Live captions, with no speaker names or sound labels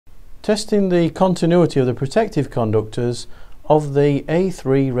testing the continuity of the protective conductors of the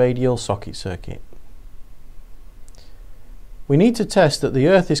A3 radial socket circuit. We need to test that the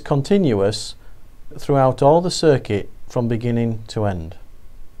earth is continuous throughout all the circuit from beginning to end.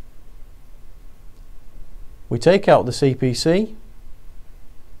 We take out the CPC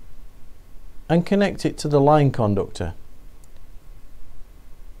and connect it to the line conductor.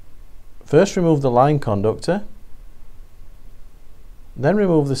 First remove the line conductor, then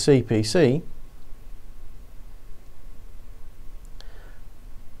remove the CPC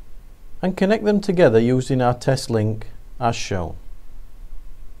and connect them together using our test link as shown.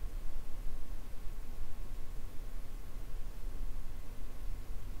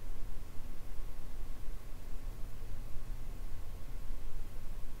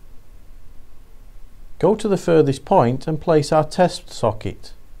 Go to the furthest point and place our test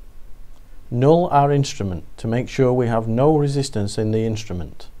socket. Null our instrument to make sure we have no resistance in the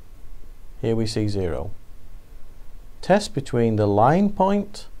instrument. Here we see 0. Test between the line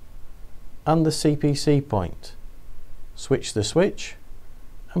point and the CPC point. Switch the switch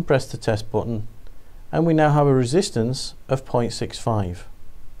and press the test button, and we now have a resistance of 0.65.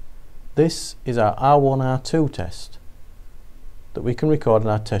 This is our R1, R2 test that we can record in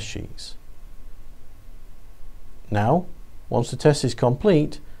our test sheets. Now, once the test is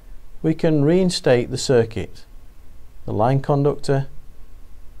complete, we can reinstate the circuit, the line conductor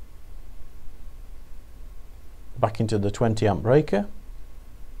back into the 20 amp breaker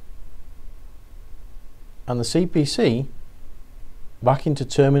and the CPC back into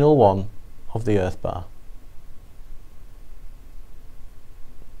terminal 1 of the earth bar.